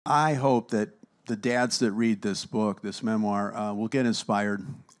I hope that the dads that read this book, this memoir, will get inspired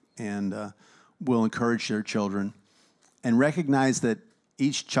and will encourage their children and recognize that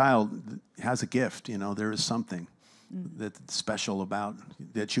each child has a gift. You know, there is something that's special about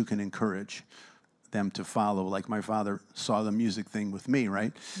that you can encourage them to follow. Like my father saw the music thing with me,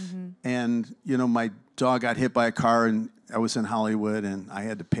 right? And, you know, my dog got hit by a car and I was in Hollywood and I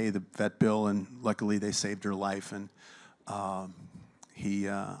had to pay the vet bill and luckily they saved her life. And I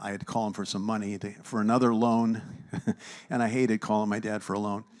had to call him for some money for another loan. And I hated calling my dad for a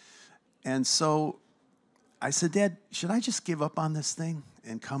loan. And so I said, Dad, should I just give up on this thing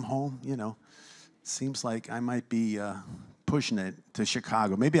and come home? You know, seems like I might be pushing it to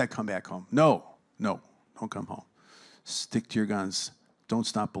Chicago. Maybe I come back home. No, don't come home. Stick to your guns. Don't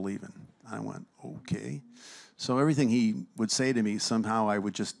stop believing. I went, okay. So everything he would say to me, somehow I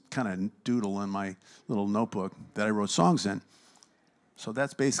would just kind of doodle in my little notebook that I wrote songs in. So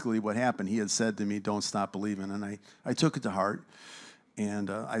that's basically what happened. He had said to me, don't stop believing. And I took it to heart.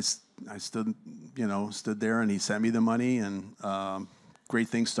 And I stood there, and he sent me the money, and great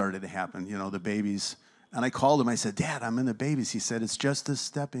things started to happen. You know, the babies. And I called him. I said, Dad, I'm in the babies. He said, it's just a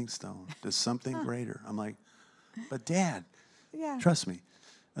stepping stone to something greater. I'm like, but Dad, trust me.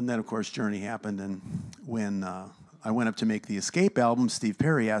 And then, of course, Journey happened. And when I went up to make the Escape album, Steve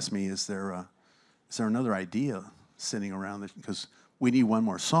Perry asked me, is there another idea sitting around? Because we need one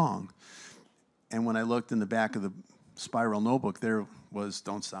more song. And when I looked in the back of the spiral notebook, there was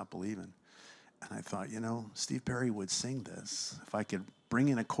Don't Stop Believin'. And I thought, you know, Steve Perry would sing this if I could bring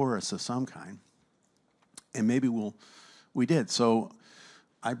in a chorus of some kind. And maybe we did. So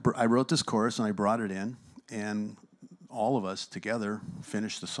I wrote this chorus and I brought it in, and all of us together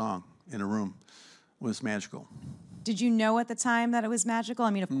finished the song in a room. It was magical. Did you know at the time that it was magical?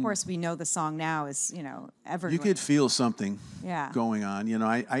 I mean, of course, we know the song now is, you know, everywhere. You could feel something going on. You know,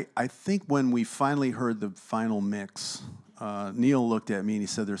 I think when we finally heard the final mix, Neil looked at me and he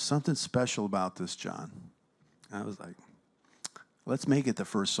said, there's something special about this, John. And I was like, let's make it the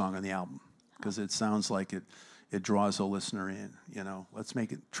first song on the album, because it sounds like it draws a listener in, you know. Let's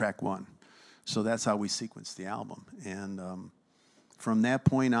make it track one. So that's how we sequenced the album. And from that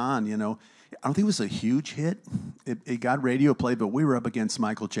point on, you know, I don't think it was a huge hit. It got radio play, but we were up against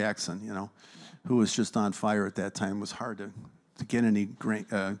Michael Jackson, you know, who was just on fire at that time. It was hard to get any great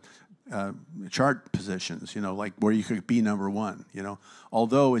chart positions, you know, like where you could be number one, you know.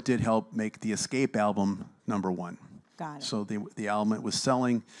 Although it did help make the Escape album number one. Got it. So the album, it was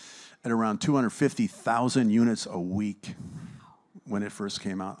selling at around 250,000 units a week when it first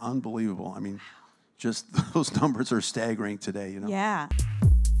came out. Unbelievable. I mean, just those numbers are staggering today, you know. Yeah.